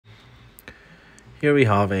Here we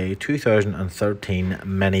have a 2013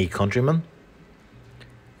 Mini Countryman.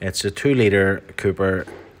 It's a 2-litre Cooper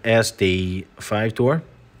SD 5-door.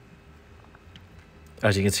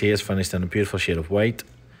 As you can see, it's finished in a beautiful shade of white.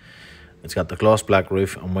 It's got the gloss black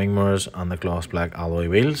roof and wing mirrors and the gloss black alloy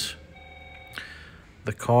wheels.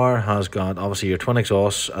 The car has got obviously your twin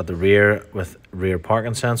exhausts at the rear with rear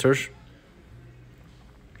parking sensors.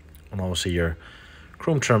 And obviously your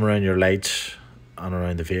chrome trim around your lights and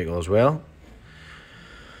around the vehicle as well.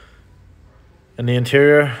 In the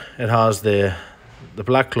interior, it has the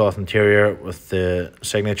black cloth interior with the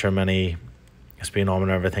signature Mini speedometer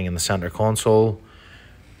and everything in the centre console.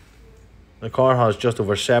 The car has just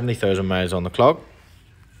over 70,000 miles on the clock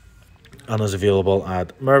and is available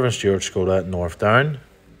at Mervyn, Stewart, ŠKODA, Northdown,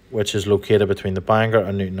 which is located between the Bangor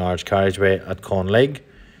and Newtownards carriageway at Conlig,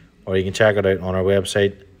 or you can check it out on our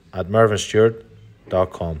website at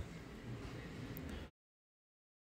mervynstewart.com.